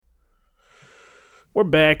We're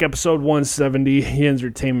back, episode 170, the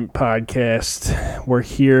Entertainment Podcast. We're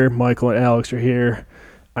here. Michael and Alex are here.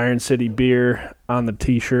 Iron City Beer on the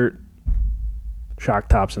t-shirt. Shock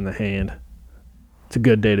tops in the hand. It's a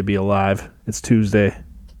good day to be alive. It's Tuesday.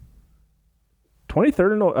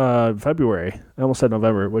 23rd of February. I almost said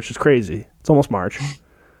November, which is crazy. It's almost March.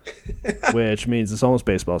 Which means it's almost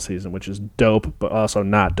baseball season, which is dope, but also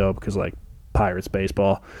not dope because, like, Pirates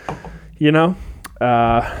baseball. You know?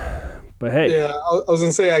 But hey. Yeah, I was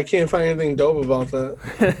going to say, I can't find anything dope about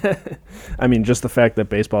that. I mean, just the fact that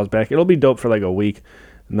baseball is back. It'll be dope for like a week.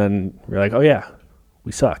 And then we're like, oh, yeah,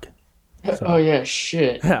 we suck. So, oh, yeah,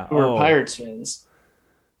 shit. Yeah, we're Pirates fans.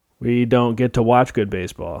 We don't get to watch good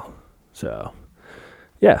baseball. So,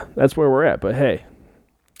 yeah, that's where we're at. But hey,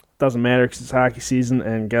 doesn't matter because it's hockey season.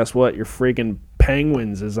 And guess what? Your freaking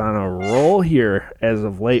Penguins is on a roll here as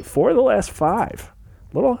of late for the last 5.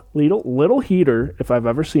 Little heater, if I've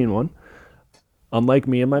ever seen one. Unlike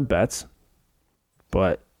me and my bets.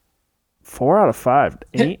 But 4 out of 5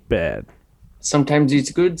 ain't bad. Sometimes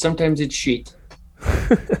it's good, sometimes it's shit.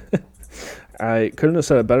 I couldn't have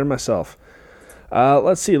said it better myself.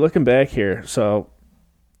 Let's see, looking back here. So,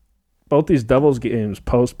 both these Devils games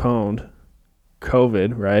postponed.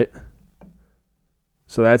 COVID, right?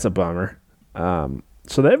 So that's a bummer.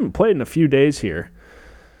 So they haven't played in a few days here.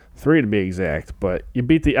 3 to be exact. But you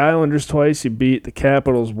beat the Islanders twice. You beat the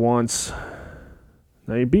Capitals once.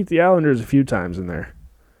 Now, you beat the Islanders a few times in there.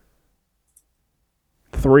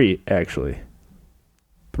 3, actually.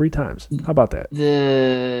 3 times. How about that?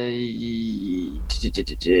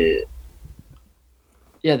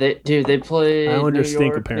 Yeah, they play Islanders New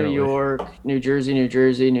stink, York, apparently. New York, New Jersey, New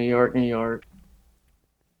Jersey, New York, New York.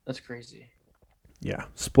 That's crazy. Yeah,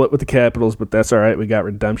 split with the Capitals, but that's all right. We got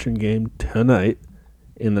redemption game tonight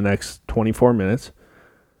in the next 24 minutes.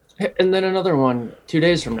 And then another one 2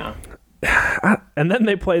 days from now. And then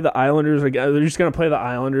they play the Islanders again. They're just going to play the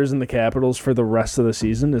Islanders and the Capitals for the rest of the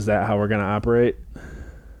season? Is that how we're going to operate?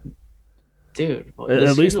 Dude.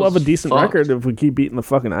 At least we'll have a decent record if we keep beating the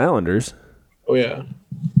fucking Islanders. Oh, yeah.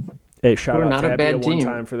 Hey, shout We're out not a Tabby bad one team.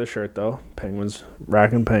 time for the shirt, though. Penguins,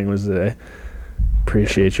 rocking Penguins today.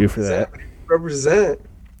 Appreciate you for that. Represent.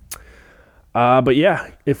 But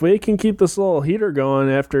yeah, if we can keep this little heater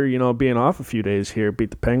going after, being off a few days here,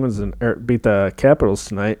 beat the Penguins or beat the Capitals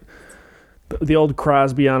tonight, the old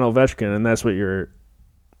Crosby on Ovechkin, and that's what we were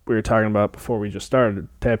talking about before we just started.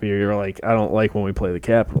 Tappy, you're like, I don't like when we play the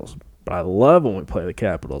Capitals, but I love when we play the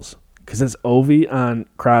Capitals because it's Ovi on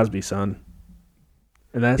Crosby, son,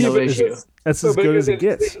 and that's No issue. That's as good as it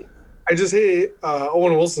gets. I just hate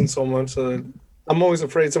Owen Wilson so much that I'm always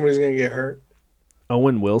afraid somebody's going to get hurt.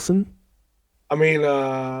 Owen Wilson? I mean,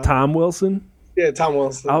 Tom Wilson? Yeah, Tom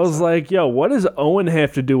Wilson. I was like, yo, what does Owen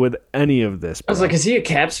have to do with any of this, bro? I was like, is he a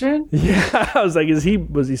Caps fan? Yeah, I was like, is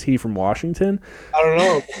he from Washington? I don't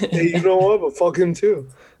know. Hey, you know what? But fuck him too.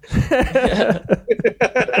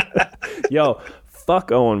 Yo,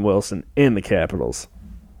 fuck Owen Wilson in the Capitals.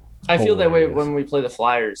 I feel that way Hilarious. when we play the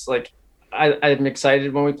Flyers. Like, I'm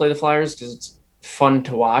excited when we play the Flyers because it's fun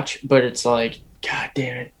to watch, but it's like, God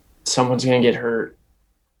damn it, someone's going to get hurt.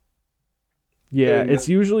 Yeah, it's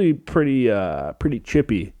usually pretty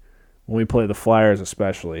chippy when we play the Flyers,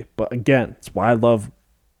 especially. But again, it's why I love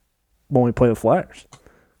when we play the Flyers.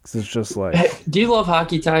 'Cause it's just like, Hey, do you love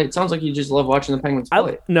hockey, Ty? It sounds like you just love watching the Penguins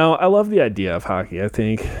play. I love the idea of hockey. I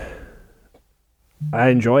think I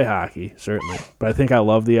enjoy hockey, certainly, but I think I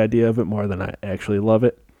love the idea of it more than I actually love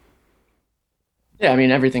it. Yeah, I mean,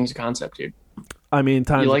 everything's a concept, dude. I mean,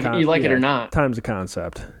 You like it or not. Time's a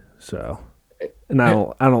concept. So, and I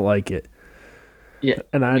don't like it. Yeah,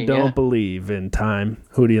 And I mean, don't yeah. believe in time.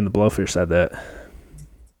 Hootie and the Blowfish said that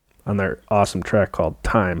on their awesome track called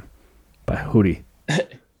Time by Hootie.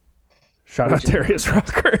 Shout out Darius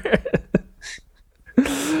Rucker.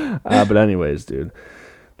 But anyways, dude.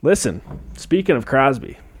 Listen, speaking of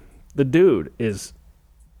Crosby, the dude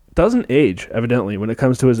doesn't age, evidently, when it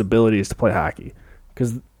comes to his abilities to play hockey.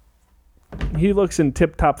 Because he looks in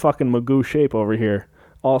tip-top fucking Magoo shape over here.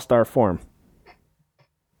 All-star form.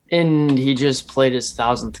 And he just played his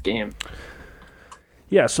 1,000th game.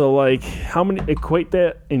 Yeah, so, like, how many... Equate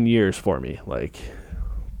that in years for me. Like,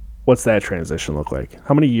 what's that transition look like?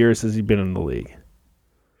 How many years has he been in the league?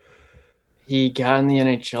 He got in the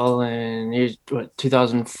NHL in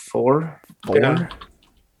 2004? 4? Yeah.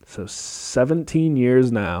 So 17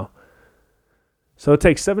 years now. So it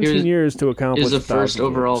takes 17 years to He accomplish was the 1,000 first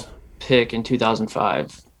overall games. pick in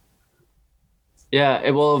 2005. Yeah,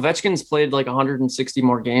 well, Ovechkin's played like 160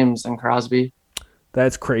 more games than Crosby.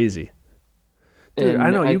 That's crazy. Dude, And I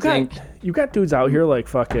know think you got dudes out here like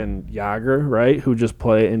fucking Yager, right? Who just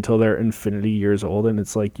play until they're infinity years old, and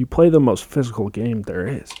it's like you play the most physical game there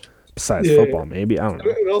is, besides football, maybe. I don't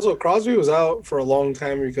know. And also, Crosby was out for a long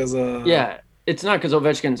time because it's not because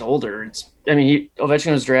Ovechkin's older.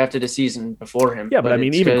 Ovechkin was drafted a season before him. Yeah, but I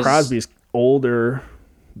mean, even Crosby's older.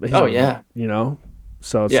 Oh, yeah. You know?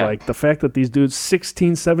 So it's Yeah. like the fact that these dudes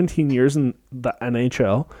 16, 17 years in the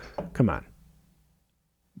NHL, come on.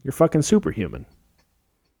 You're fucking superhuman.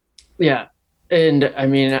 Yeah. And I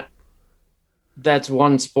mean, that's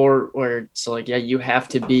one sport where it's like, yeah, you have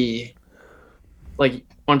to be like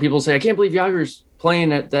when people say, I can't believe Yager's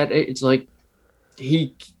playing at that age, it's like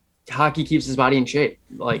hockey keeps his body in shape.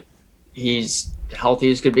 Like he's healthy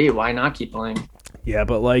as could be. Why not keep playing? Yeah,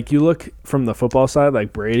 but like you look from the football side,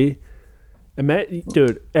 like Brady,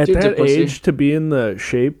 dude, at Dude's a that pussy. age to be in the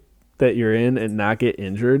shape that you're in and not get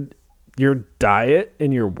injured, your diet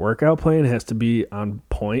and your workout plan has to be on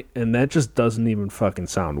point, and that just doesn't even fucking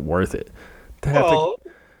sound worth it. I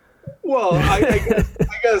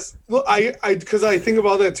guess because I think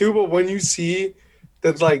about that too. But when you see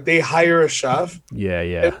that, like they hire a chef, yeah.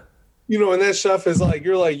 and that chef is like,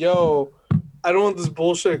 you're like, yo, I don't want this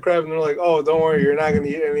bullshit crap, and they're like, oh, don't worry, you're not gonna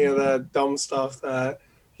eat any of that dumb stuff that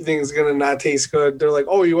you think is gonna not taste good. They're like,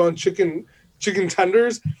 oh, you want chicken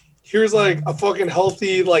tenders? Here's like a fucking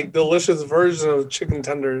healthy, like delicious version of chicken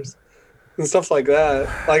tenders and stuff like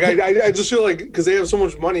that. Like I just feel like because they have so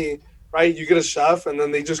much money, right? You get a chef and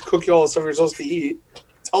then they just cook you all the stuff you're supposed to eat.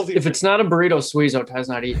 It's healthy. If it's not a burrito, Suizo does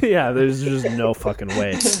not eat. Yeah, there's just no fucking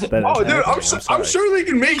way. Oh, dude, I'm sure they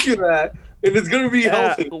can make you that, and it's gonna be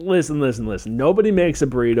healthy. Listen. Nobody makes a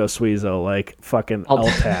burrito Suizo like fucking El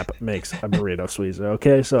Tap makes a burrito Suizo.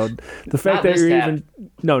 Okay, so the fact that you're even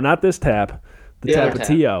not this tap, the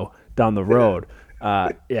Tapatio down the road.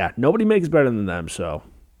 Nobody makes better than them. So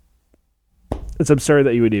it's absurd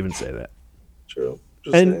that you would even say that. True.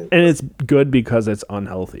 And it's good because it's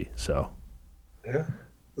unhealthy. So yeah,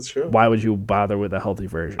 that's true. Why would you bother with a healthy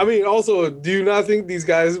version? I mean, also, do you not think these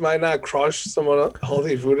guys might not crush some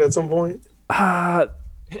healthy food at some point? Chad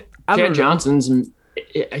Johnson's.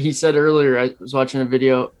 He said earlier. I was watching a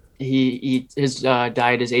video. His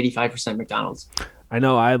diet is 85% McDonald's. I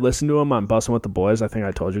know. I listened to him on Bussin' with the Boys. I think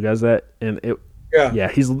I told you guys that, and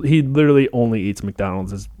he literally only eats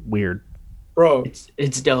McDonald's. It's weird, bro.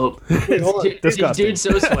 It's dope. Wait, hold on. Disgusting. Dude's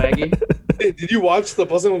so swaggy. Did you watch the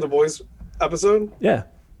Bussin' with the Boys episode? Yeah.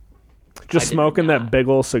 Just smoking that big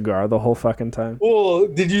old cigar the whole fucking time. Well,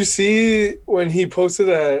 did you see when he posted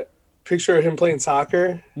a picture of him playing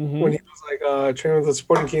soccer when he was like training with the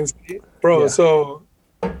Sporting Kansas City? Bro, so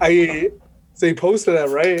he posted that,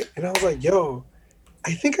 right? And I was like, yo,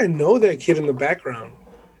 I think I know that kid in the background.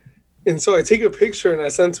 And so I take a picture and I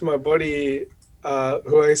sent to my buddy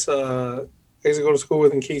who I used to go to school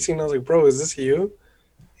with in Casey, and I was like, bro, is this you?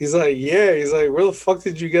 He's like, yeah. He's like, where the fuck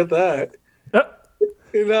did you get that?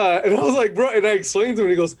 And I was like, bro, and I explained to him,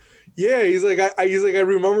 and he goes, yeah. He's like, I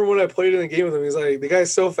remember when I played in the game with him. He's like, the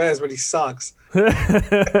guy's so fast, but he sucks.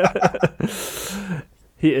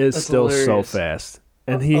 He is That's still hilarious. so fast.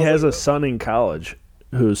 And he has a son in college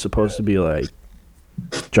who's supposed to be like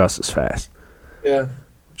just as fast. Yeah.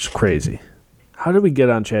 It's crazy. How did we get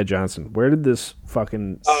on Chad Johnson? Where did this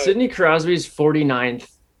fucking... Sidney Crosby's 49th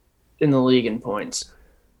in the league in points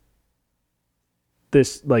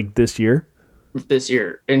this year? this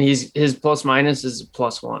year, and his plus minus is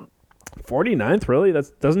 +1. 49th, really?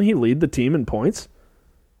 Doesn't he lead the team in points?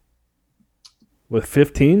 With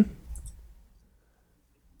 15?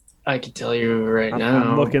 I can tell you right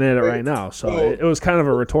now. I'm looking at it right now. So it was kind of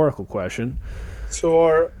a rhetorical question. So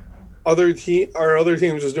are other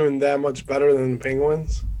teams just doing that much better than the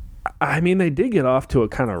Penguins? I mean, they did get off to a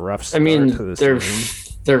kind of rough I start mean, to this they're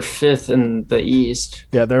season. they're 5th in the East.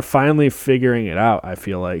 Yeah, they're finally figuring it out, I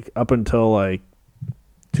feel like. Up until like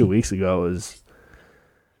 2 weeks ago it's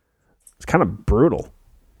kind of brutal.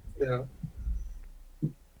 Yeah.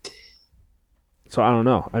 So I don't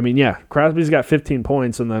know. I mean, yeah, Crosby's got 15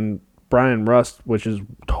 points, and then Brian Rust, which is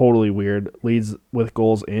totally weird, leads with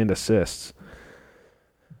goals and assists.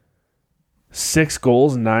 6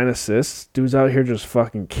 goals, 9 assists. Dude's out here just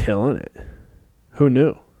fucking killing it. Who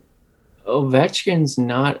knew? Ovechkin's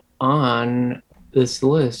not on this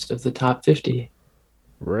list of the top 50.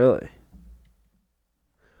 Really?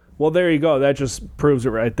 Well, there you go. That just proves it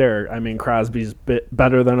right there. I mean, Crosby's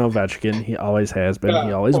better than Ovechkin. He always has been.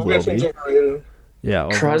 He always will Ovechkin's be. overrated. Yeah.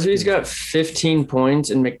 Crosby's Ovechkin's- got 15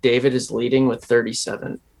 points, and McDavid is leading with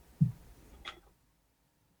 37.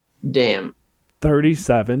 Damn.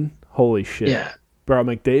 37. Holy shit. Yeah. Bro,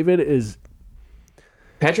 McDavid is...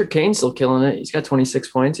 Patrick Kane's still killing it. He's got 26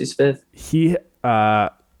 points. He's 5th.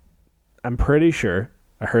 I'm pretty sure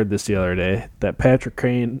I heard this the other day that Patrick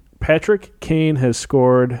Kane has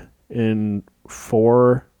scored in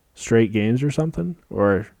 4 straight games or something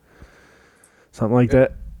like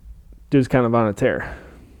that. Dude's kind of on a tear.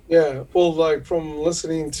 Yeah, well, like from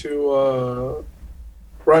listening to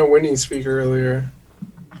Ryan Whitney speak earlier,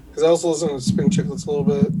 because I also listen to Spin Chicklets a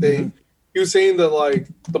little bit. He was saying that like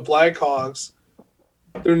the Blackhawks,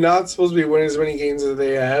 they're not supposed to be winning as many games as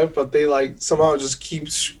they have, but they like somehow just keep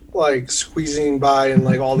like squeezing by in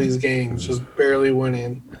like all these games, just barely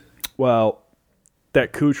winning. Well,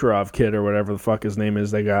 that Kucherov kid or whatever the fuck his name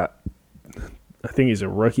is, they got. I think he's a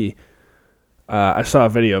rookie. I saw a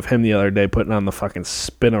video of him the other day putting on the fucking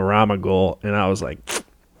spinorama goal, and I was like,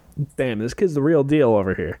 damn, this kid's the real deal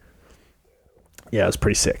over here. Yeah, it's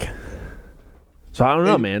pretty sick. So I don't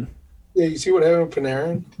know, man. Yeah, you see what happened with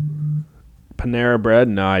Panarin? Panera Bread?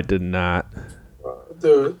 No, I did not.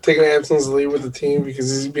 They're taking absence leave with the team because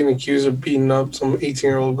he's being accused of beating up some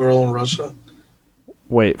 18-year-old girl in Russia.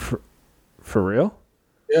 Wait, for real?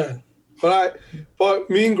 Yeah. But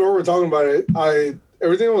me and Gore were talking about it.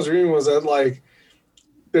 Everything I was reading was that like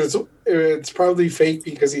it's probably fake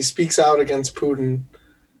because he speaks out against Putin.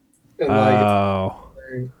 And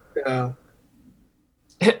yeah.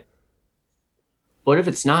 What if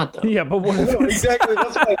it's not though? Yeah, but what if it's exactly?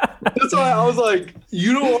 That's why I was like,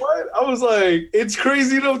 you know what? I was like, it's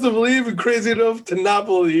crazy enough to believe and crazy enough to not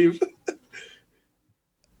believe.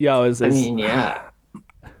 Yo, yeah.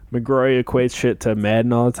 McGrory equates shit to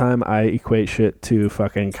Madden all the time. I equate shit to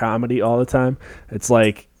fucking comedy all the time. It's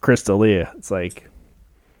like Chris D'Elia. It's like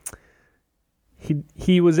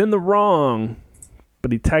he was in the wrong,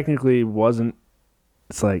 but he technically wasn't.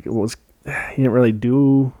 It's like he didn't really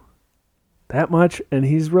do that much, and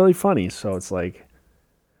he's really funny. So it's like,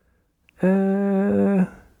 hard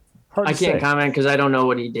I can't comment because I don't know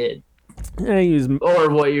what he did. Yeah, or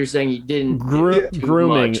what you're saying he didn't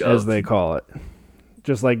grooming, as they call it.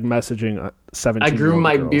 Just like messaging 17-year-old I groom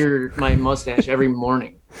my girls. beard, my mustache every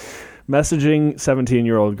morning. Messaging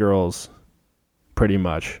 17-year-old girls, pretty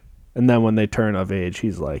much. And then when they turn of age,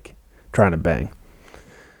 he's like trying to bang.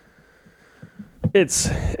 It's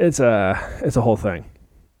a whole thing.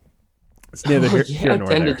 It's neither here nor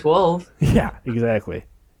 10 there. to 12. Yeah, exactly.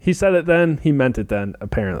 He said it then. He meant it then,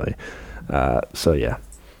 apparently. So, yeah.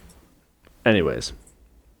 Anyways.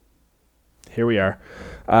 Here we are.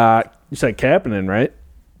 You said Kapanen, right?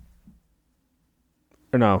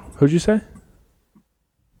 Or no? Who'd you say?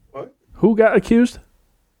 What? Who got accused?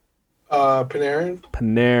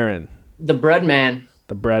 Panarin. The bread man.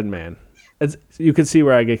 The bread man. You can see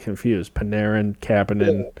where I get confused. Panarin,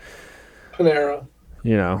 Kapanen. Yeah. Panera.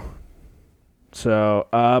 You know. So,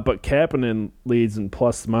 but Kapanen leads in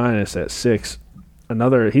plus minus at 6.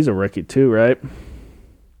 He's a rookie too, right?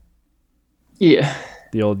 Yeah.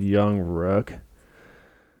 The old young rook.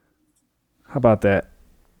 How about that?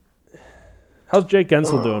 How's Jake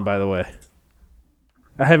Gensel doing, by the way?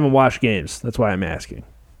 I haven't watched games. That's why I'm asking.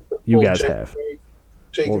 You guys have.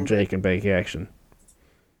 Jake and Bake action.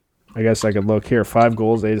 I guess I could look here. 5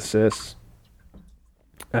 goals, 8 assists.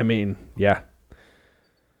 I mean, yeah.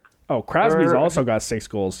 Oh, Crosby's also got 6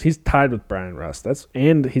 goals. He's tied with Brian Rust.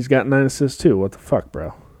 And he's got 9 assists too. What the fuck,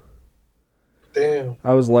 bro? Damn.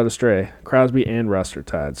 I was led astray. Crosby and Rust are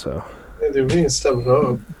tied, so. Yeah, dude, we need to step it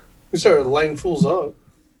up. We started lighting fools up.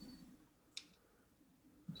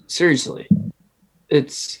 Seriously.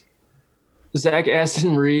 It's Zach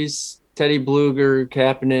Aston Reese, Teddy Bluger,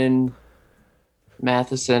 Kapanen,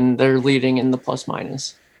 Matheson. They're leading in the plus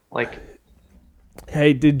minus. Like,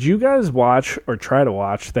 hey, did you guys watch or try to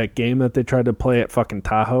watch that game that they tried to play at fucking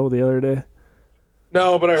Tahoe the other day?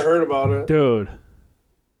 No, but I heard about it. Dude,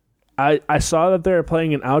 I saw that they were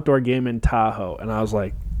playing an outdoor game in Tahoe, and I was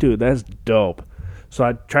like, dude, that's dope. So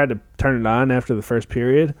I tried to turn it on after the first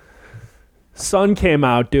period. Sun came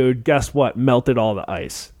out, dude. Guess what? Melted all the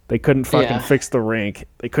ice. They couldn't fucking fix the rink.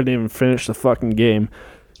 They couldn't even finish the fucking game.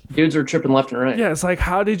 Dudes were tripping left and right. Yeah, it's like,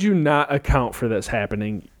 how did you not account for this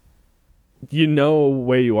happening? You know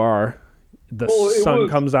where you are. The sun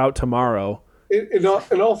comes out tomorrow. In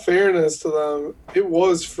all fairness to them, it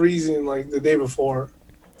was freezing like the day before.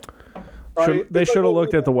 Right? They should have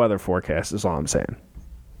looked at the weather forecast, is all I'm saying.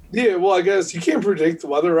 Yeah, well, I guess you can't predict the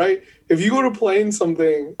weather, right? If you go to plan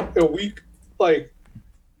something a week, like,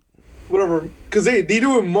 whatever, because they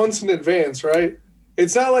do it months in advance, right?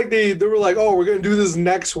 It's not like they were like, oh, we're going to do this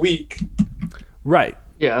next week. Right.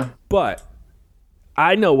 Yeah. But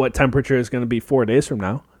I know what temperature is going to be 4 days from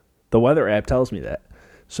now. The weather app tells me that.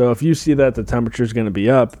 So if you see that the temperature is going to be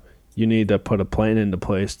up, you need to put a plan into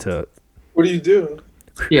place to... What do you do?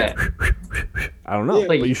 Yeah. I don't know. Yeah,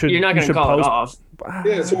 but you're not going to call it off.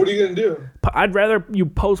 Yeah, so what are you going to do? I'd rather you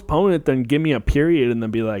postpone it than give me a period and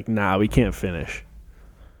then be like, nah, we can't finish.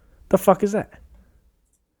 The fuck is that?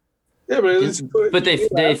 Yeah, but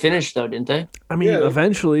they finished, though, didn't they? I mean,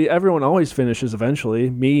 eventually. Everyone always finishes eventually.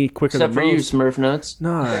 Me quicker Except than for most. you, Smurf nuts.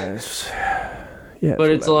 Nice. Yeah.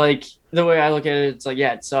 But it's like, the way I look at it, it's like,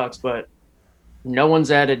 yeah, it sucks, but no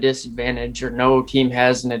one's at a disadvantage or no team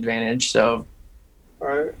has an advantage, so all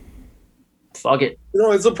right. Fuck it.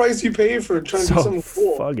 It's the price you pay for trying to do something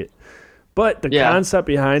cool. Fuck it. But the concept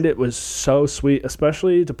behind it was so sweet,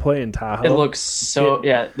 especially to play in Tahoe. It looks so,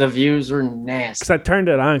 the views were nasty. Because I turned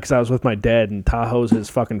it on because I was with my dad, and Tahoe's his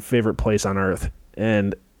fucking favorite place on earth.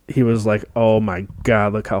 And he was like, oh my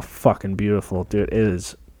God, look how fucking beautiful. Dude, it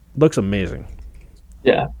is. Looks amazing.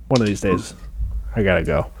 Yeah. One of these days, I gotta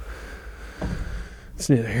go. It's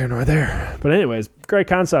neither here nor there. But anyways, great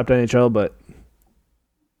concept, NHL, but,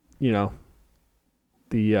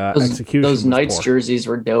 the execution those was Knights poor. jerseys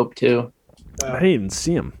were dope, too. I didn't even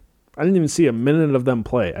see them. I didn't even see a minute of them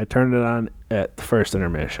play. I turned it on at the first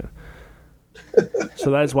intermission.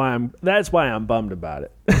 So that's why I'm bummed about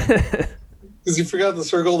it. Because you forgot to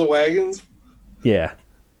circle the wagons? Yeah.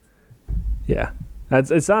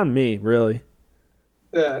 It's on me, really.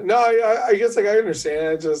 Yeah. No, I guess I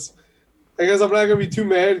understand. I guess I'm not gonna be too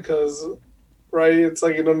mad because, right? It's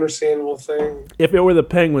like an understandable thing. If it were the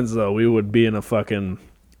Penguins, though, we would be in a fucking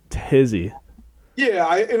tizzy. Yeah,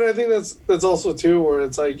 I think that's also too where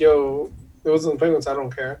it's like, yo, if it wasn't the Penguins, I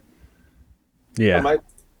don't care. Yeah.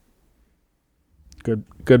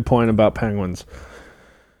 Good point about Penguins.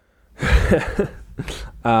 Let's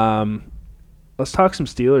talk some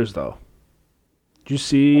Steelers, though. Did you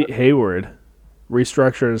see Hayward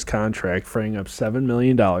restructure his contract, freeing up $7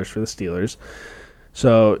 million for the Steelers?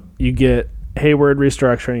 So you get Hayward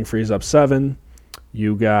restructuring, frees up $7 million.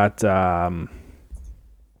 You got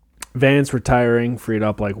Vance retiring, freed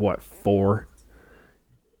up like what, $4 million.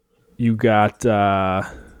 You got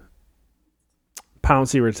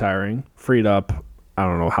Pouncey retiring, freed up I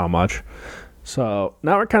don't know how much. So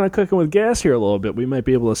now we're kind of cooking with gas here a little bit. We might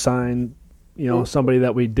be able to sign, somebody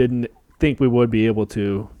that we didn't think we would be able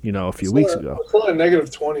to, a few weeks ago. It's still at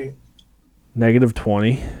 -20.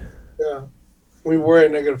 -20. Yeah, we were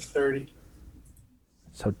at -30.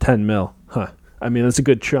 So 10 mil, huh? I mean, that's a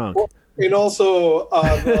good chunk. And also,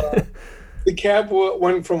 the cap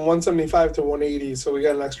went from 175 to 180, so we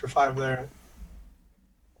got an extra 5 there.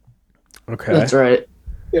 Okay, that's right.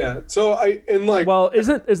 Yeah. So well, is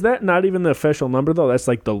that not even the official number though? That's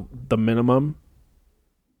like the minimum.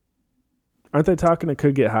 Aren't they talking it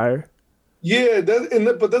could get higher? Yeah,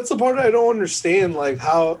 but that's the part I don't understand. Like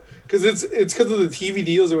how, because it's because of the TV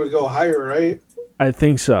deals, it would go higher, right? I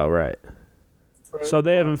think so, right? So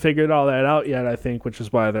they haven't figured all that out yet, I think, which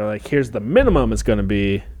is why they're like, here's the minimum it's going to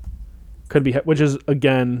be. Could be, which is,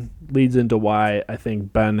 again, leads into why I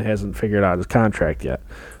think Ben hasn't figured out his contract yet,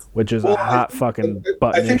 which is a hot fucking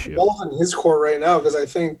button issue. I think ball's in his court right now because I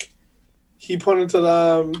think he punted to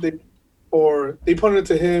them, they punted it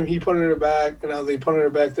to him, he punted it back, and now they punted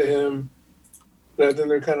it back to him. And I think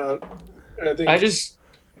they're kind of... I just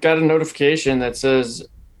got a notification that says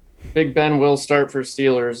Big Ben will start for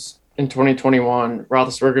Steelers in 2021.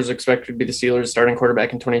 Roethlisberger is expected to be the Steelers' starting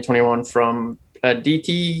quarterback in 2021 from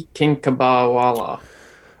Aditi Kinkabawala.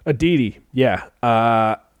 Aditi, yeah.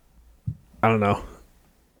 I don't know.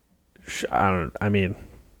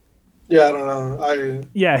 Yeah, I don't know.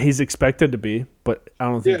 Yeah, he's expected to be, but I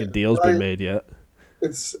don't think a deal's been made yet.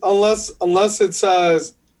 It's unless it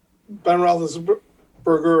says Ben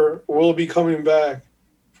Roethlisberger will be coming back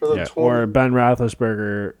for the 20. Or Ben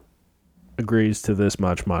Roethlisberger agrees to this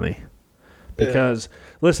much money. Because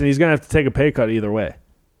listen, he's gonna have to take a pay cut either way.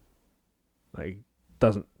 Like,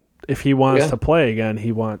 if he wants to play again,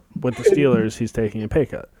 with the Steelers, he's taking a pay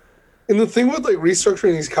cut. And the thing with like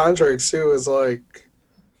restructuring these contracts too is like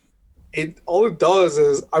all it does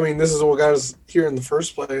is, I mean, this is what got us here in the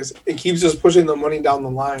first place. It keeps just pushing the money down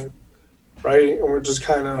the line, right? And we're just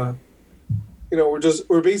kind of,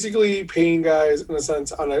 we're basically paying guys in a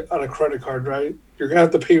sense on a credit card, right? You're gonna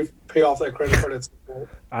have to pay off that credit card at some point.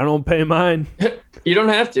 I don't pay mine. You don't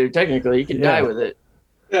have to technically. You can die with it.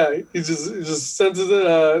 Yeah, he just sends it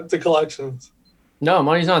to collections. No,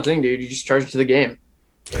 money's not a thing, dude. You just charge it to the game.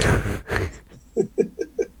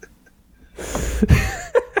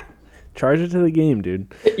 Charge it to the game,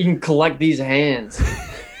 dude. You can collect these hands.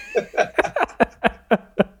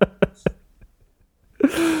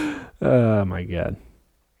 Oh my god.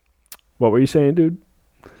 What were you saying, dude?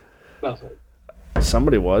 Nothing.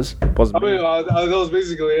 Somebody was. Wasn't me. That was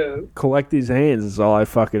basically it. Collect these hands is all I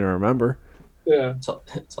fucking remember. Yeah.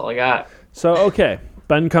 That's all I got. So, okay,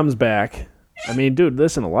 Ben comes back. I mean, dude,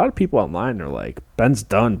 listen, a lot of people online are like, Ben's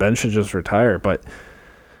done. Ben should just retire.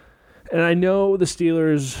 And I know the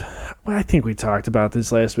Steelers, well, I think we talked about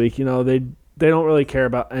this last week. You know, they don't really care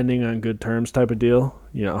about ending on good terms type of deal.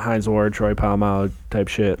 You know, Heinz Ward, Troy Polamalu type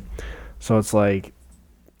shit. So it's like,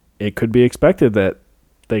 it could be expected that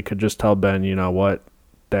they could just tell Ben, you know what,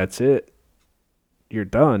 that's it. You're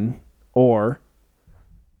done. Or,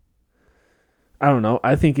 I don't know.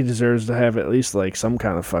 I think he deserves to have at least like some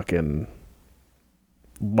kind of fucking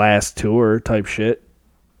last tour type shit.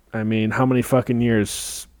 I mean, how many fucking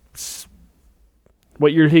years?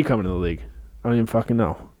 What year did he come into the league? I don't even fucking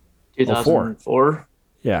know. 2004.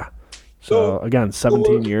 Yeah. So again,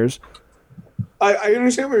 17 years. I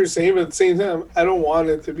understand what you're saying, but at the same time, I don't want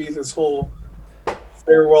it to be this whole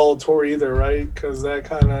farewell tour either, right? Because that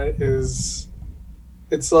kind of is.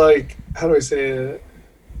 It's like, how do I say it?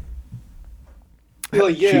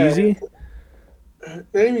 Like, yeah, Cheesy? not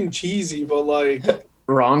even cheesy, but like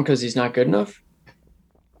Wrong because he's not good enough.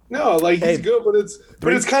 no, like he's good, but it's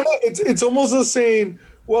kind of it's almost as saying,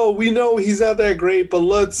 well, we know he's not that great, but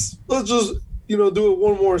let's just do it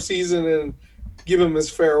one more season and give him his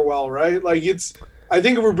farewell, right? Like I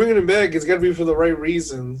think if we're bringing him back, it's got to be for the right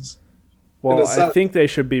reasons. Well, I think they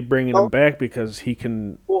should be bringing him back because he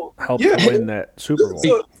can help win that Super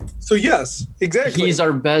Bowl. So yes, exactly. He's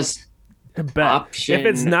our best option. If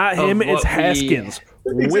it's not him, it's Haskins.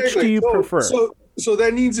 Which do you prefer? So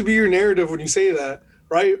that needs to be your narrative when you say that,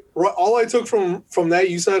 right? All I took from that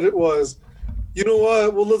you said it was, you know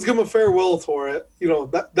what? Well, let's give him a farewell for it.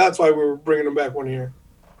 That's why we were bringing him back 1 year.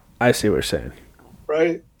 I see what you're saying.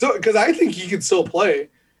 Right? Because I think he could still play.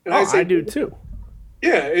 And I do too.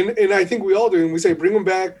 Yeah, and I think we all do. And we say bring him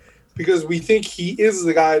back because we think he is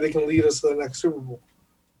the guy that can lead us to the next Super Bowl.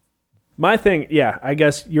 My thing, yeah, I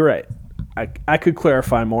guess you're right. I could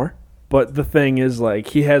clarify more. But the thing is, like,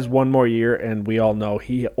 he has one more year, and we all know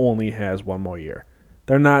he only has one more year.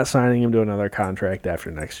 They're not signing him to another contract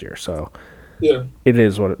after next year. So yeah, it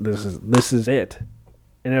is what this is. This is it.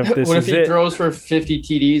 And if this what is if he it, throws for 50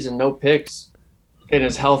 TDs and no picks and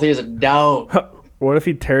is healthy as a dog? What if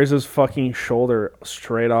he tears his fucking shoulder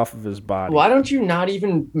straight off of his body? Why don't you not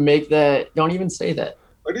even make that? Don't even say that.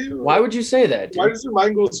 Why would you say that, dude? Why does your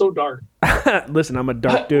mind go so dark? Listen, I'm a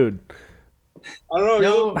dark dude. I don't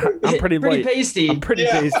know. No, I'm pretty light. pasty. I'm pretty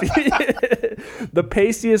pasty. The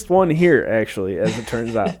pastiest one here, actually, as it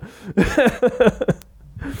turns out.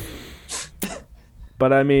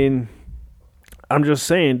 But I mean, I'm just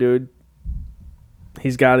saying, dude.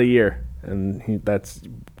 He's got a year, and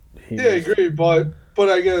I agree, but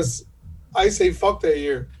I guess I say fuck that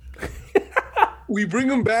year. We bring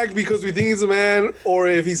him back because we think he's a man, or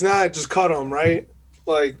if he's not, just cut him, right?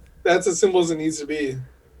 Like that's as simple as it needs to be.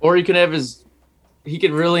 Or he could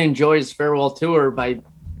really enjoy his farewell tour by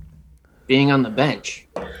being on the bench.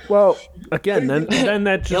 Well, again, then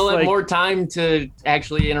that just He'll have like more time to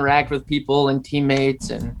actually interact with people and teammates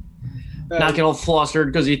and not get all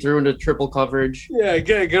flustered because he threw into triple coverage. Yeah,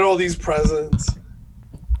 get all these presents.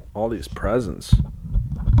 all these presents.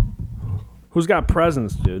 Who's got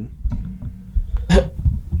presents, dude?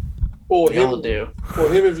 Well, Y'all him, do. well,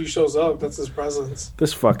 him if he shows up, that's his presence.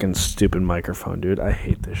 This fucking stupid microphone, dude. I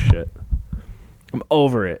hate this shit. I'm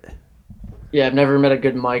over it. Yeah, I've never met a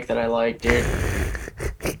good mic that I like, dude.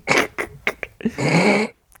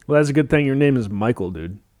 Well, that's a good thing. Your name is Michael,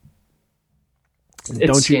 dude. And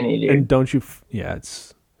It's skinny, dude. And don't you? Yeah,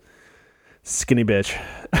 it's skinny bitch.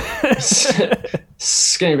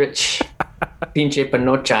 Skinny bitch. Pinche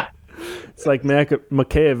panocha. It's like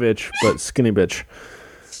Makeyevich, but skinny bitch.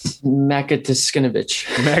 Macca to skinny bitch.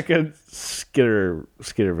 Maka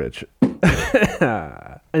Skitterovich.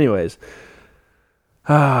 Anyways.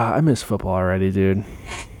 I miss football already, dude.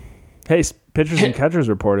 Hey, pitchers and catchers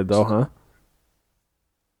reported, though, huh?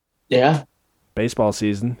 Yeah. Baseball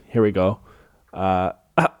season. Here we go.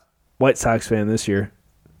 White Sox fan this year.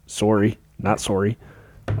 Sorry. Not sorry.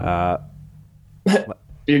 You're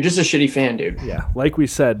just a shitty fan, dude. Yeah, like we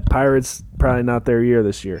said, Pirates probably not their year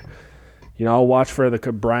this year. You know, I'll watch for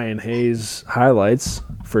the Brian Hayes highlights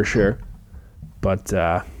for sure. But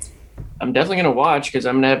I'm definitely going to watch because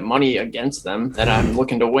I'm going to have money against them that I'm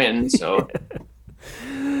looking to win. So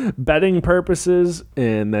betting purposes,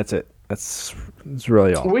 and that's it. That's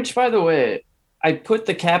really all. Which, by the way, I put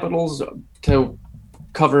the Capitals to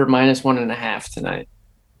cover -1.5 tonight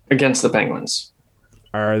against the Penguins.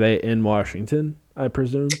 Are they in Washington, I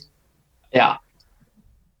presume? Yeah.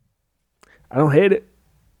 I don't hate it.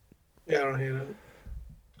 Yeah, I don't hate it.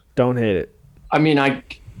 Don't hate it. I mean, I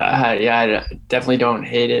definitely don't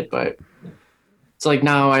hate it, but it's like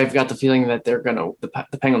now I've got the feeling that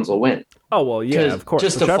the Penguins will win. Oh well, yeah, of course.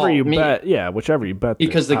 Just Whichever you me, bet, whichever you bet,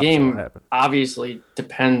 because the game obviously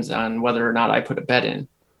depends on whether or not I put a bet in,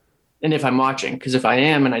 and if I'm watching. Because if I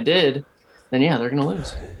am and I did, then yeah, they're gonna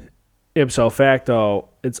lose. Ipso facto,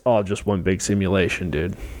 it's all just one big simulation,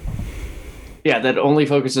 dude. Yeah, that only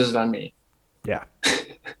focuses on me. Yeah,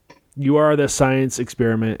 you are the science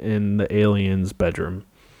experiment in the alien's bedroom.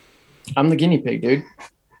 I'm the guinea pig, dude.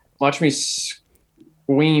 Watch me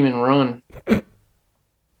scream and run.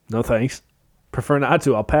 No thanks. Prefer not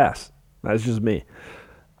to. I'll pass. That's just me.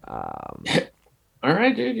 All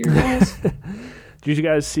right, dude. You're nice. Did you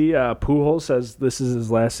guys see Pujols says this is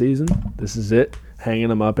his last season? This is it.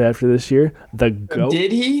 Hanging him up after this year. The GOAT.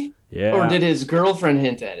 Did he? Yeah. Or did his girlfriend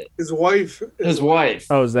hint at it? His wife. His wife.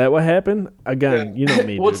 Oh, is that what happened? Again, you know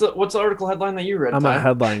me. What's the article headline that you read? I'm a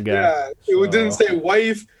headline guy. Yeah, it didn't say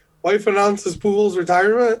wife. Wife announces Pujols'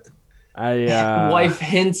 retirement. Wife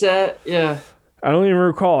hints at. Yeah. I don't even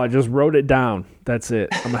recall. I just wrote it down. That's it.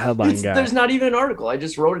 I'm a headline guy. There's not even an article. I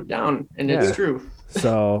just wrote it down, and it's true.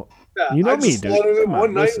 So Yeah, you know I me, just dude. thought of it Come on,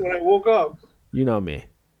 one night listen. when I woke up. You know me.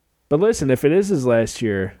 But listen, if it is his last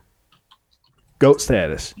year, GOAT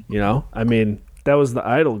status. You know, I mean, that was the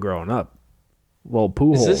idol growing up. Well,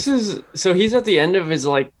 Pujols. So he's at the end of his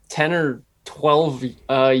like 10 or 12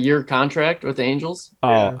 year contract with the Angels. Oh,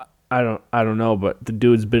 Yeah. I don't know, but the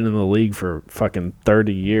dude's been in the league for fucking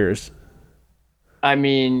 30 years. I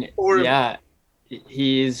mean, yeah,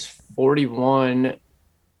 he's 41.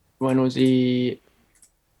 When was he?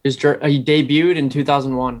 He debuted in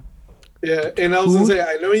 2001. Yeah, and I was gonna say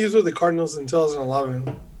I know he was with the Cardinals in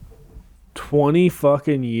 2011. 20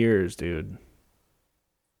 fucking years, dude.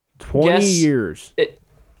 20 years.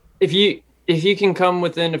 If you can come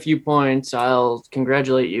within a few points, I'll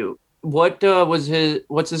congratulate you. What's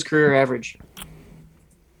his career average?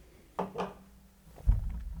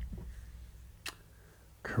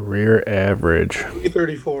 Career average.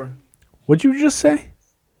 334. What'd you just say?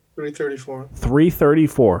 334.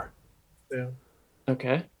 334. Yeah.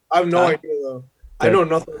 Okay. I have no idea though. I know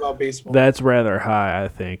nothing about baseball. That's rather high, I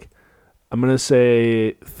think. I'm gonna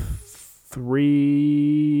say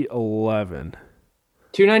 311.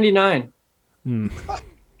 299.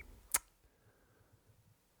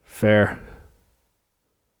 Fair.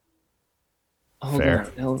 Hold Fair.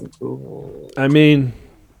 on. Google. I mean,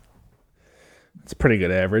 it's a pretty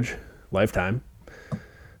good average lifetime.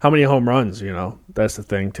 How many home runs? You know, that's the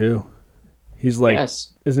thing too. He's like,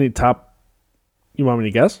 Yes. Isn't he top? You want me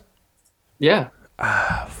to guess? Yeah.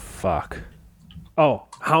 Fuck. Oh,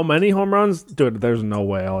 how many home runs? Dude, there's no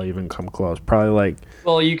way I'll even come close. Probably like.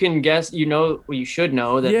 Well, you can guess. You should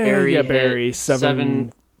know that Barry hit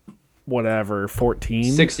seven, whatever,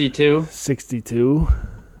 14, 62. 62.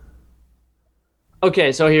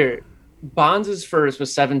 Okay, so here, Bonds' first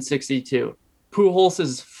was 762. Pujols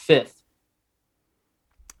is fifth.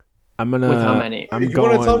 I'm gonna. With how many? I'm you going.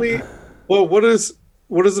 want to tell me? Well, what is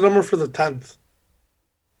the number for the 10th?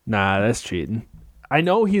 Nah, that's cheating. I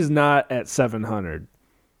know he's not at 700.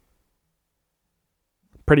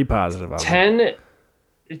 Pretty positive. 10.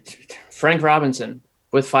 Frank Robinson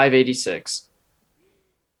with 586.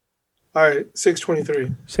 All right,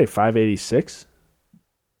 623. Say 586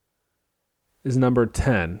 is number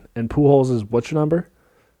 10, and Pujols is what's your number?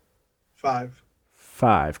 5.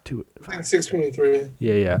 5. 2. I think 623.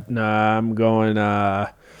 Yeah. Nah, I'm going.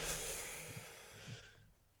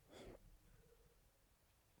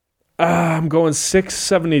 I'm going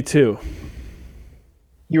 672.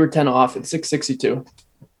 You were 10 off at 662.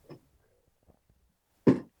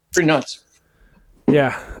 Pretty nuts.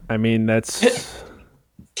 Yeah, I mean that's.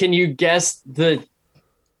 Can you guess the?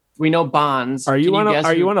 We know Bonds. Are you Can on? guess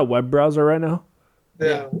Are you who- on a web browser right now?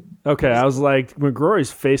 Yeah. Okay, I was like,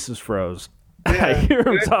 McGrory's face is froze. I Yeah. hear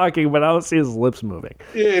him talking, but I don't see his lips moving.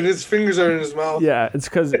 Yeah, and his fingers are in his mouth. Yeah, it's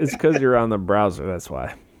because you're on the browser. That's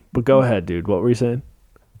why. But go ahead, dude. What were you saying?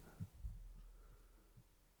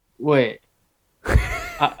 Wait.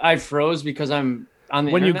 I froze because I'm on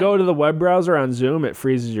the When you internet? go to the web browser on Zoom, it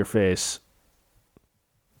freezes your face.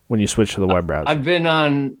 When you switch to the web browser. I've been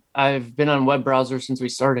on web browser since we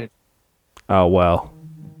started. Oh well.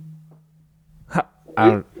 I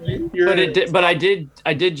don't. But I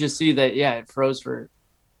did just see that. Yeah, it froze for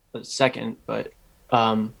a second, but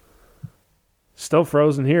Still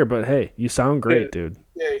frozen here, but hey, you sound great, dude.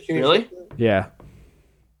 Yeah, can you Really? Yeah.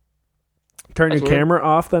 Turn That's your weird. camera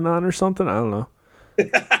off then on or something. I don't know.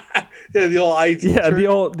 Yeah, the old IT. Yeah, trick.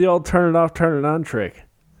 the old turn it off, turn it on trick.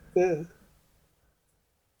 Yeah.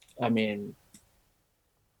 I mean,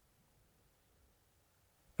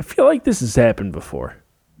 I feel like this has happened before.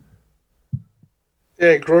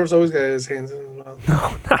 Yeah, Grove's always got his hands in his mouth.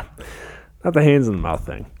 No, not the hands in the mouth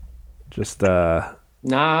thing. Just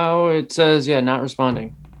Now it says, not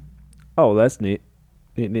responding. Oh, that's neat.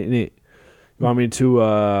 Neat. You want me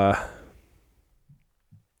to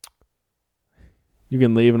you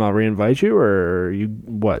can leave and I'll reinvite you, or you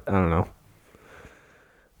what? I don't know.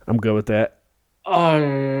 I'm good with that.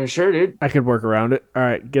 Sure, dude. I could work around it. All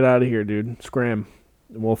right, get out of here, dude. Scram.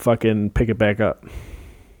 And we'll fucking pick it back up.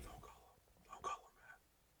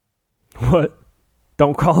 What?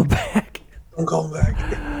 Don't call him back. Don't call him back.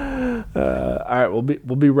 All right,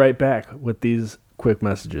 we'll be right back with these quick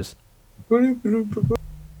messages.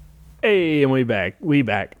 Hey, and we back.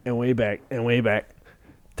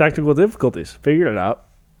 Technical difficulties. Figured it out.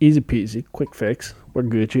 Easy peasy. Quick fix. We're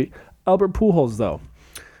Gucci. Albert Pujols, though.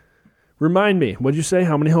 Remind me, what'd you say?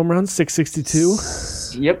 How many home runs?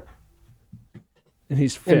 662? Yep. And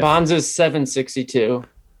he's fifth. And Bonds is 762.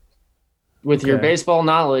 With your baseball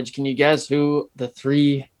knowledge, can you guess who the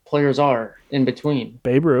three players are in between?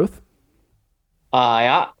 Babe Ruth.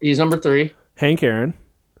 Yeah, he's number 3. Hank Aaron.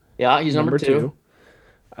 Yeah, he's number 2.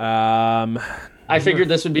 I figured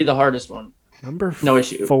this would be the hardest one. No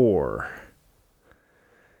issue. 4.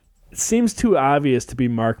 It seems too obvious to be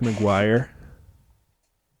Mark McGwire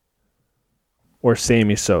or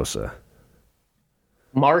Sammy Sosa.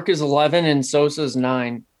 Mark is 11 and Sosa is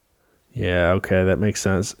 9. Yeah, okay, that makes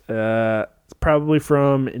sense. It's probably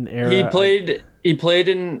from an era. He played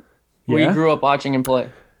in. We grew up watching him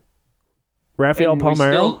play. Rafael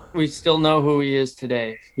Palmeiro. We still know who he is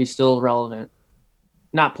today. He's still relevant.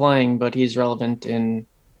 Not playing, but he's relevant in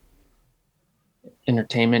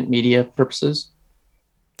entertainment media purposes.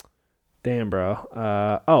 Damn, bro.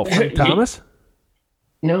 Frank Thomas?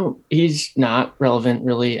 No, he's not relevant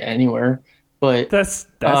really anywhere. But that's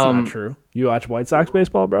not true. You watch White Sox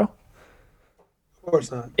baseball, bro? Of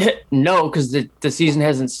course not. No, because the season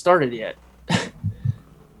hasn't started yet.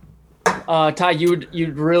 Ty,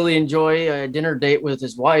 you'd really enjoy a dinner date with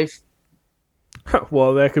his wife.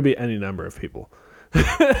 Well, that could be any number of people. Like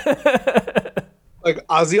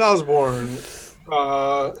Ozzy Osbourne.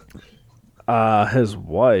 His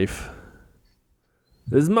wife.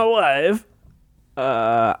 This is my wife.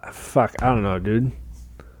 Fuck, I don't know, dude.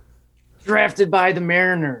 Drafted by the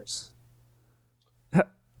Mariners.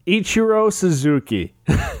 Ichiro Suzuki.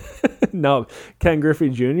 No, Ken Griffey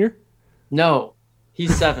Jr.? No,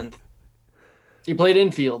 he's 7th. He played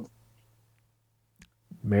infield.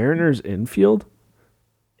 Mariners infield?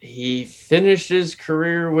 He finished his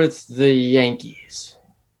career with the Yankees.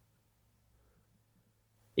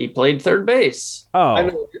 He played third base. Oh. I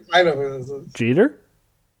know who this is. Jeter?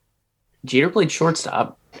 Jeter played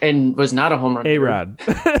shortstop and was not a home run. A-Rod.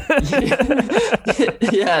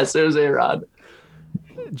 Yes, it was A-Rod.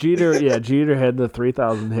 Jeter had the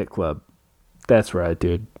 3,000 hit club. That's right,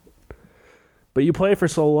 dude. But you play for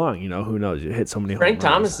so long, who knows? You hit so many home runs. Frank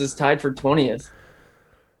Thomas is tied for 20th.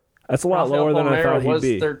 That's a lot lower than I thought he'd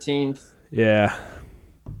be. Was 13th. Yeah.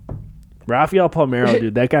 Rafael Palmeiro,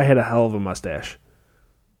 dude, that guy had a hell of a mustache.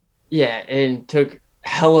 Yeah, and took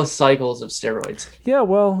hella cycles of steroids. Yeah,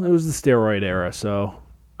 well, it was the steroid era, so...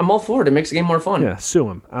 I'm all for it. It makes the game more fun. Yeah, sue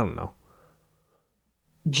him. I don't know.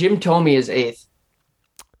 Jim Thome is 8th.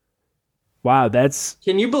 Wow, that's...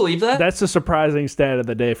 Can you believe that? That's a surprising stat of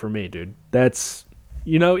the day for me, dude. That's...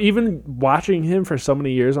 even watching him for so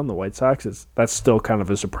many years on the White Sox, that's still kind of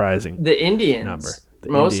a surprising The Indians. number.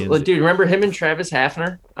 Dude, remember him and Travis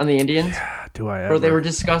Hafner on the Indians? Yeah, do I ever? Or they were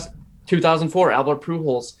discussed 2004, Albert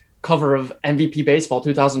Pujols cover of MVP Baseball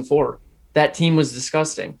 2004. That team was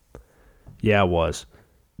disgusting. Yeah, it was.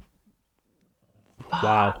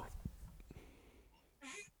 Wow.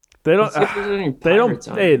 They don't. They don't.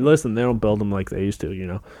 Hey, listen. They don't build them like they used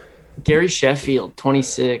to. Gary Sheffield,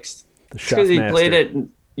 26th. Because he played at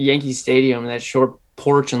Yankee Stadium, that short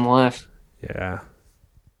porch and left. Yeah.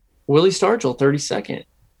 Willie Stargell, 32nd.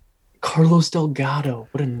 Carlos Delgado,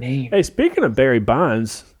 what a name. Hey, speaking of Barry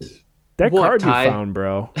Bonds, that card Ty? you found,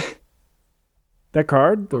 bro. That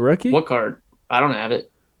card, the rookie. What card? I don't have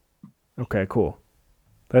it. Okay, cool.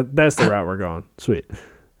 That's the route we're going. Sweet.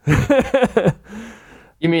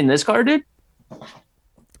 You mean this card, dude?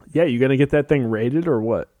 Yeah, you gonna get that thing rated or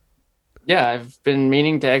what? Yeah, I've been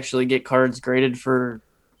meaning to actually get cards graded for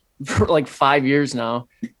like 5 years now,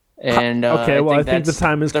 and I think the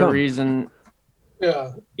time has the come. reason.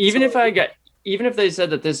 Yeah. Even if they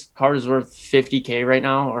said that this card is worth $50K right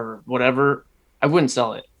now or whatever, I wouldn't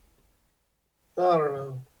sell it. I don't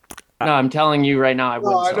know. No, I'm telling you right now, I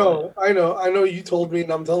wouldn't sell it. I know. You told me,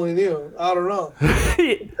 and I'm telling you. I don't know.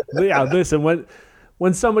 Yeah, listen. When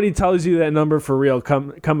when somebody tells you that number for real,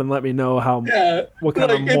 come and let me know what kind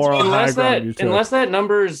of moral high ground you took. Unless that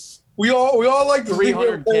number's we all like to think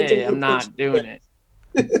 300K, I'm not doing it.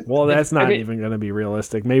 Well, that's not even going to be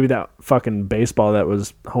realistic. Maybe that fucking baseball that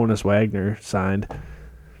was Honus Wagner signed.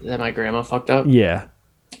 That my grandma fucked up? Yeah.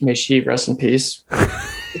 May she rest in peace.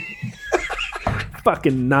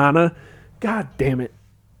 Fucking Nana. God damn it.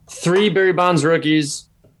 3 Barry Bonds rookies.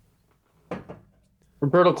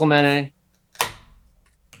 Roberto Clemente.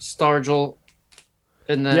 Stargell.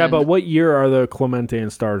 And then... Yeah, but what year are the Clemente and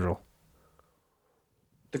Stargell?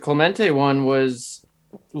 The Clemente one was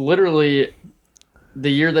literally the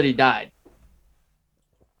year that he died.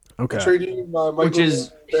 Okay. Which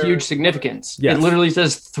is huge significance. Yes. It literally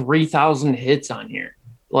says 3,000 hits on here.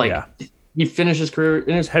 He finished his career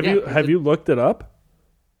in his... Have you looked it up?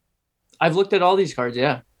 I've looked at all these cards,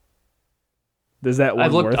 yeah. Is that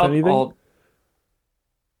one worth anything?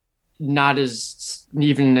 Not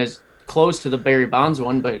even as close to the Barry Bonds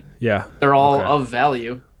one, but yeah, they're all of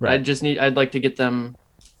value. Right. I'd like to get them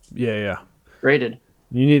graded.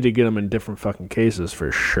 You need to get them in different fucking cases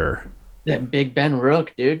for sure. That Big Ben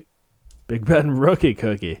Rook, dude. Big Ben rookie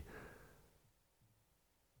cookie.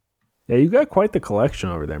 Yeah, you got quite the collection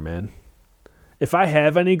over there, man. If I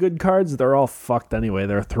have any good cards, they're all fucked anyway.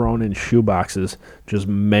 They're thrown in shoe boxes, just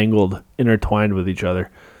mangled, intertwined with each other.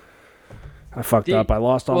 I fucked up. I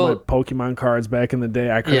lost all my Pokemon cards back in the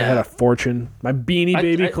day. I could have had a fortune. My Beanie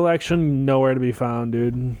Baby collection, nowhere to be found,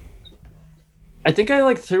 dude. I think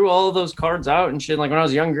I threw all of those cards out and shit. Like when I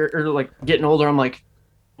was younger or getting older, I'm like,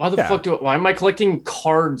 why am I collecting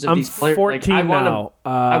cards of these players? 14 now.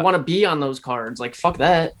 I want to be on those cards. Like, fuck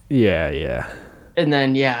that. Yeah. And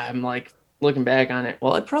then, I'm like, looking back on it,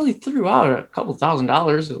 well, I probably threw out a couple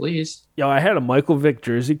 $1,000s at least. Yo, I had a Michael Vick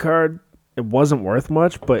jersey card. It wasn't worth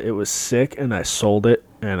much, but it was sick, and I sold it,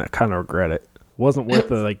 and I kind of regret it. It wasn't worth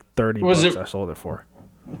the $30 I sold it for.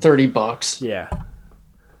 $30? Yeah.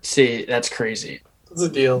 See, that's crazy. That's a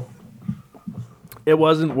deal. It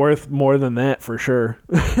wasn't worth more than that for sure.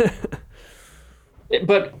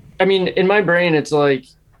 But, I mean, in my brain, it's like,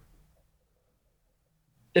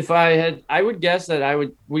 I would guess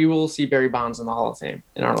that we will see Barry Bonds in the Hall of Fame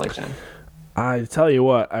in our lifetime. I tell you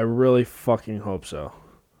what, I really fucking hope so.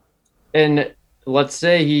 And let's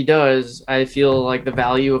say he does, I feel like the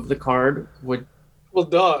value of the card would... Well,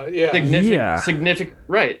 duh, yeah. Significant,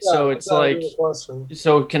 right. Yeah, so it's like,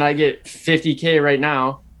 so can I get 50K right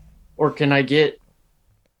now? Or can I get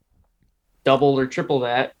double or triple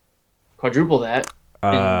that, quadruple that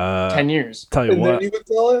in 10 years? Tell you what. Then you would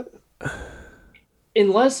sell it?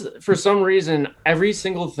 Unless, for some reason, every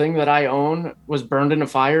single thing that I own was burned in a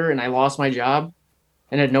fire and I lost my job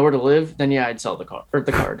and had nowhere to live, then I'd sell the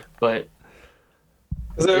card. But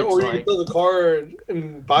or you could sell the card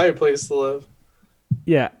and buy a place to live.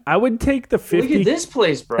 Yeah, I would take the 50. Look at this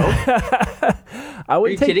place, bro. I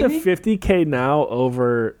would take the 50K now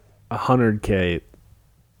over 100K,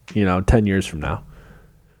 10 years from now.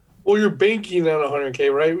 Well, you're banking on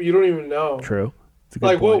 100K, right? You don't even know. True.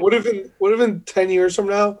 What if in 10 years from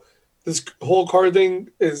now, this whole card thing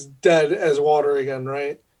is dead as water again,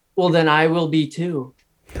 right? Well, then I will be too.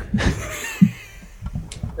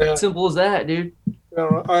 Yeah. Simple as that, dude.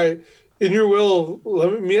 All right. In your will,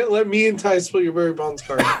 let me and Ty split your Barry Bonds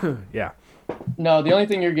card. Yeah. No, the only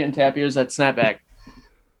thing you're getting tappy is that snapback.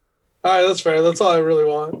 All right, that's fair. That's all I really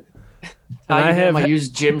want. I use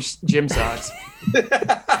gym socks.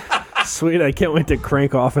 Sweet. I can't wait to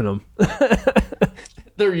crank off in them.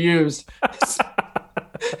 They're used.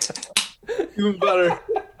 Even better.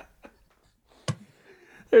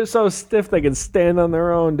 They're so stiff they can stand on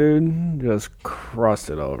their own, dude. Just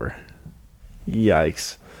crust it over.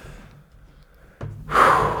 Yikes.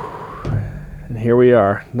 And here we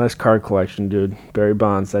are. Nice card collection, dude. Barry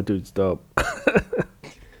Bonds, that dude's dope.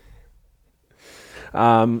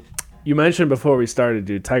 You mentioned before we started,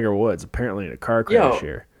 dude, Tiger Woods apparently in a car crash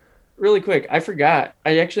here. Really quick, I forgot.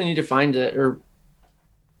 I actually need to find it or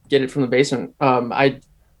get it from the basement.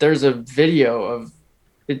 There's a video of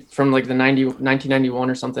it from like the 1991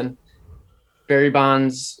 or something. Barry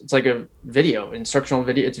Bonds, it's like a video, instructional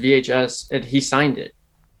video. It's VHS, and he signed it.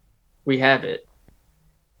 We have it,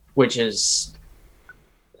 which is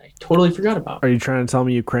I totally forgot about. Are you trying to tell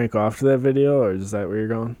me you crank off to that video, or is that where you're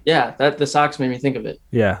going? Yeah, that the socks made me think of it.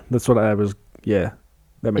 Yeah, that's what I was. Yeah,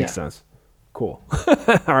 that makes sense. Cool.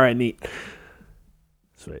 All right, neat.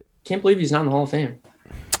 Sweet. Can't believe he's not in the Hall of Fame.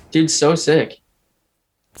 Dude's so sick.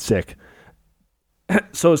 Sick.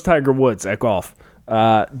 So is Tiger Woods at golf.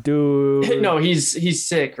 Dude. No, he's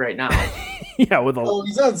sick right now. Yeah, with a. Oh,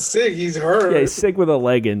 he's not sick. He's hurt. Yeah, he's sick with a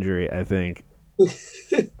leg injury, I think.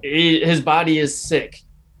 His body is sick.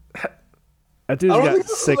 That dude's got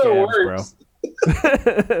sick abs,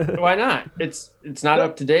 bro. Why not? It's not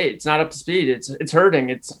up to date. It's not up to speed. It's hurting.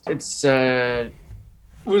 It's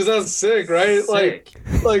was that sick, right? sick.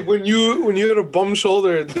 Like when you had a bum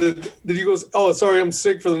shoulder, did you go, oh, sorry, I'm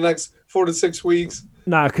sick for the next 4 to 6 weeks?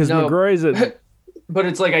 Nah, because No. McGrory's a But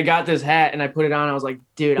it's like I got this hat and I put it on. I was like,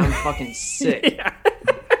 dude, I'm fucking sick.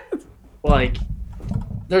 Like,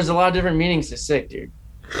 there's a lot of different meanings to sick, dude.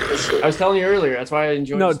 I was telling you earlier. That's why I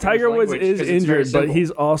enjoy. No, Tiger Woods language, is 'cause it's very injured, but simple.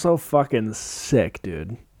 he's also fucking sick,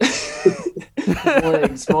 dude.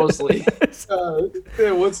 legs mostly.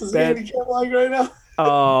 Yeah, what's his Bad- handicap like right now?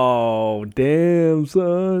 Oh, damn,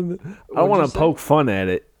 son. I don't What'd want you to say? poke fun at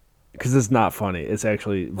it because it's not funny. It's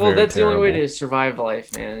actually Well, very that's the only way terrible. to survive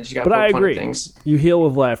life, man. is You got to But I poke fun at agree. things You heal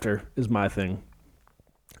with laughter is my thing.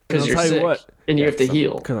 because I'll you're tell you sick what. and you have to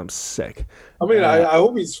heal. Because I'm sick. I mean, I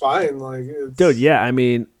hope he's fine. Like, Dude, yeah, I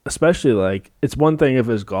mean, especially like, it's one thing if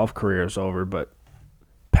his golf career is over, but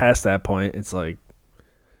past that point, it's like,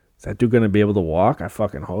 is that dude going to be able to walk? I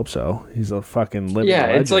fucking hope so. He's a fucking living Yeah,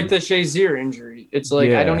 legend. it's like the Shazier injury. It's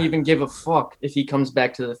like I don't Yeah. even give a fuck if he comes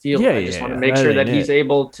back to the field. Yeah, I just want yeah, to make that sure that ain't he's it.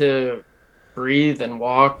 able to breathe and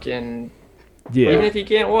walk. And even Yeah, if he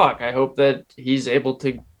can't walk, I hope that he's able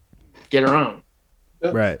to get around.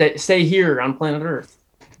 right. Stay here on planet Earth.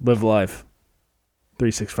 Live life.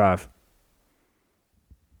 365.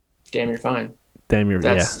 Damn, you're fine. Damn, you're,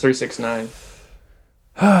 That's 369.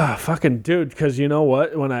 yeah. Fucking dude, because you know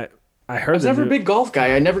what? When I heard I was the never a new- big golf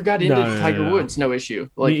guy. I never got into No, Tiger no. Woods. No issue. me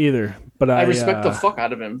Like either, but I respect the uh, fuck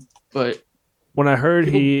out of him. But when I heard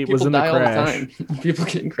he people was in the die all crash, the time. People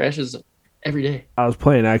get in crashes every day. I was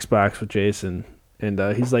playing Xbox with Jason, and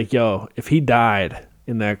he's like, "Yo, if he died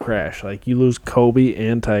in that crash, like you lose Kobe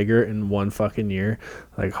and Tiger in one fucking year,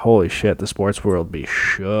 like holy shit, the sports world be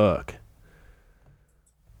shook."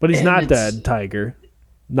 But he's And not it's- dead, Tiger.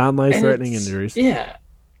 Non-life-threatening And it's- injuries. Yeah.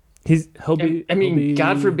 He'll be. I mean, he'll be-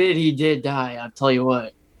 God forbid he did die. I'll tell you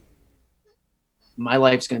what. My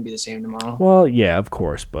life's gonna be the same tomorrow. Well, yeah, of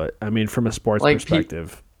course, but I mean, from a sports Like,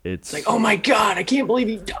 perspective, it's Like, oh my God, I can't believe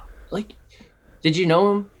he died. Like, did you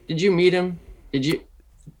know him? Did you meet him? Did you?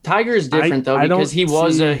 Tiger is different though I don't because he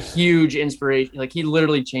was see- a huge inspiration. Like he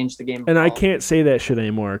literally changed the game. of And I golf. can't say that shit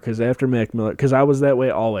anymore because after Mac Miller, because I was that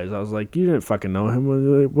way always. I was like, you didn't fucking know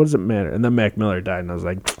him. What does it matter? And then Mac Miller died, and I was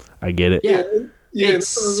like, I get it. Yeah, yeah, it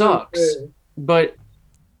sucks. But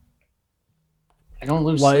I don't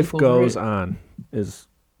lose. Life sleep over goes it. on is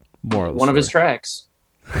more of the One of his story. tracks.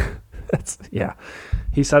 That's, yeah,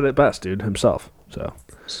 he said it best, dude, himself. So,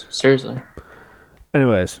 Seriously.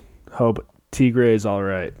 anyways, hope T Gray is all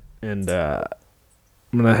right, and I'm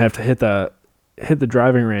gonna have to hit the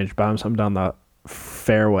driving range, bomb something down the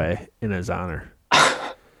fairway in his honor.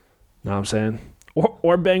 Know what I'm saying?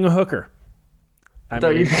 Or bang a hooker. I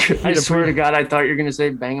mean, I swear to God, I thought you were gonna say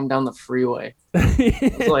bang him down the freeway.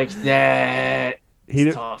 It's like that.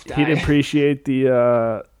 he'd tough, he'd guy. appreciate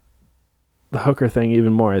the hooker thing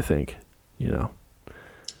even more. I think,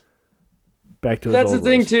 back to his That's the old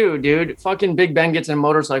thing ways. too, dude. Fucking Big Ben gets in a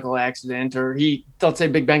motorcycle accident, or they'll say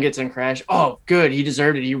Big Ben gets in a crash. Oh, good, he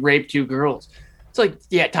deserved it. He raped 2 girls. It's like,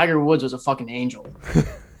 yeah, Tiger Woods was a fucking angel,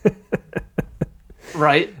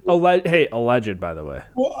 right? Alleged, by the way.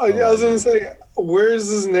 Well, I was gonna say, where is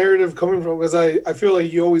this narrative coming from? Because I feel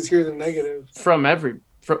like you always hear the negative. From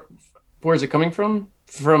where's it coming from?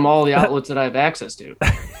 From all the outlets that I have access to.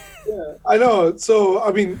 Yeah, I know. So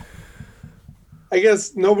I mean, I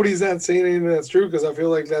guess nobody's not saying anything that's true because I feel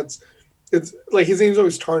like it's like his name's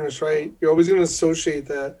always tarnished, right? You're always gonna associate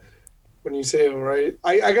that when you say him, right?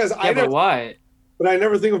 I guess Yeah, but why? but I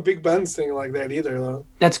never think of Big Ben's thing like that either, though.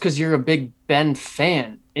 That's because you're a Big Ben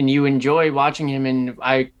fan and you enjoy watching him. And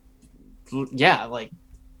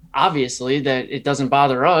obviously that it doesn't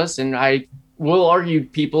bother us. And I will argue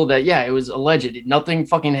people that, yeah, it was alleged. Nothing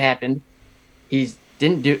fucking happened. He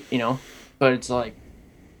didn't do, but it's like,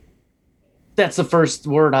 that's the first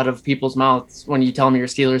word out of people's mouths when you tell them you're a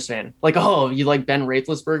Steelers fan. Like, oh, you like Ben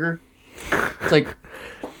Roethlisberger? It's like,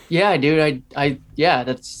 yeah, dude, yeah,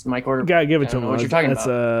 that's my quarterback. Gotta give I it to don't him. know what you're talking That's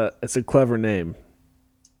about. it's a clever name.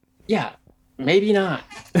 Yeah, maybe not.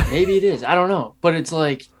 Maybe it is. I don't know. But it's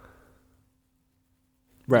like,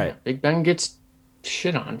 Right. yeah, Big Ben gets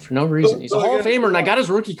shit on for no reason. He's a So I Hall of guess- Famer, and I got his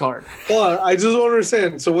rookie card. Hold on, I just don't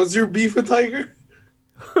understand. So what's your beef with Tiger?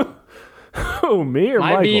 Oh, me or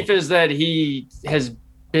My Michael? beef is that he has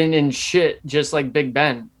been in shit just like Big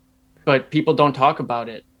Ben, but people don't talk about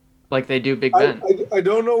it like they do Big Ben. I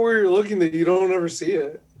don't know where you're looking that you don't ever see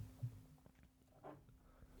it.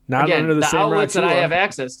 Not Again, under the the same outlets that I rock you have are.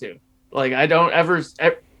 access to. Like,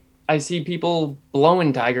 I I see people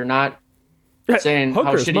blowing Tiger, not saying how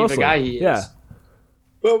Hookers, shitty mostly. of a guy he is. Yeah.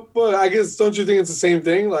 But I guess, don't you think it's the same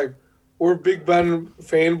thing? Like, we're Big Ben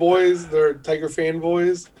fanboys. They're Tiger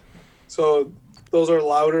fanboys. So those are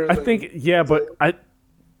louder. I think, yeah, but I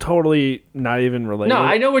totally not even related. No,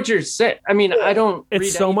 I know what you're saying. I mean, I don't. It's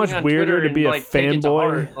read so much anything on weirder Twitter to be and, a take it to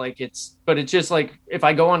fanboy. heart. Like but it's just like if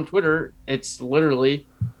I go on Twitter, it's literally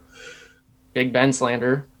Big Ben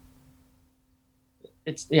slander.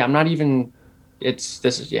 I'm not even. It's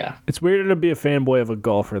weirder to be a fanboy of a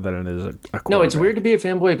golfer than it is a quarterback. No, it's weird to be a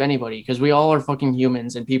fanboy of anybody because we all are fucking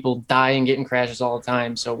humans and people die and get in crashes all the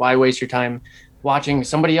time. So why waste your time watching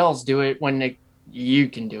somebody else do it when you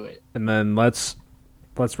can do it? And then let's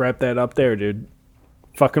wrap that up there, dude.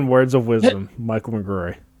 Fucking words of wisdom, Michael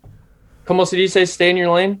McGrory. Como did you say? Stay in your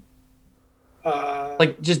lane. Uh,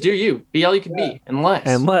 Just do you. Be all you can be.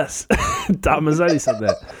 Unless Dom Mazzetti said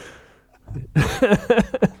that.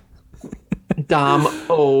 Dom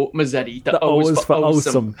O Mazzetti. The O is for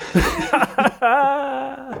awesome.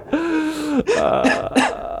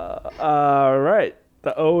 All right.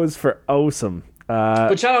 The O is for awesome.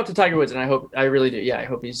 But shout out to Tiger Woods, and I really do. Yeah, I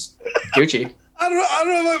hope he's Gucci. I don't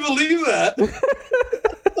know if I believe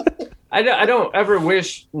that. I don't ever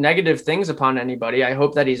wish negative things upon anybody. I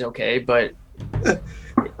hope that he's okay, but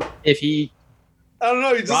if he I don't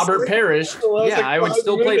know. He just Robert Parrish, like I would 5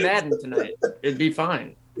 still play minutes. Madden tonight. It'd be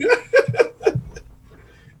fine.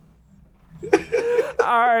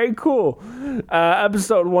 All right, cool.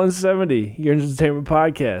 Episode 170, Your Entertainment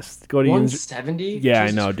Podcast. Go to 170? Yeah,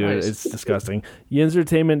 Jesus I know, dude. Christ. It's disgusting.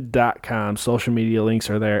 Yinzertainment.com. Social media links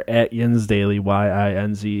are there at Yinz Daily,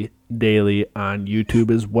 YINZ Daily on YouTube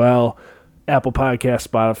as well. Apple Podcast,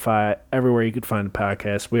 Spotify, everywhere you could find a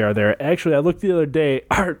podcast. We are there. Actually, I looked the other day.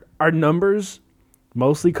 Our numbers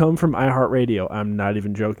mostly come from iHeartRadio. I'm not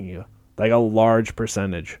even joking you. Like a large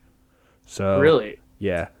percentage. So Really?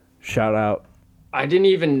 Yeah. Shout out. I didn't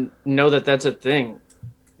even know that that's a thing.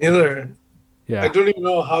 Either. Yeah. I don't even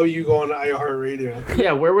know how you go on iHeartRadio.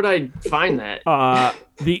 Yeah, where would I find that?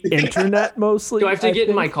 The internet mostly. Do I have to get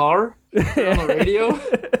in my car? On the radio?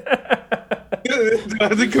 Do I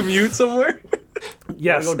have to commute somewhere?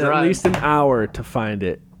 Yes, Gotta go at drive. least an hour to find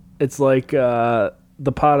it. It's like the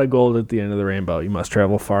pot of gold at the end of the rainbow. You must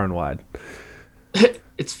travel far and wide.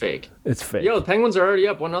 It's fake. It's fake. Yo, the Penguins are already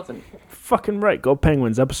up 1-0. Fucking right. Go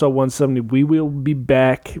Penguins. Episode 170. We will be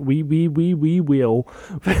back. We will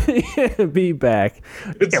be back.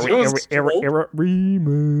 It's just Era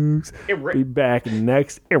remix. Be back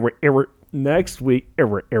next week.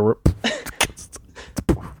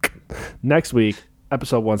 Next week,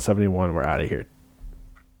 episode 171. We're out of here.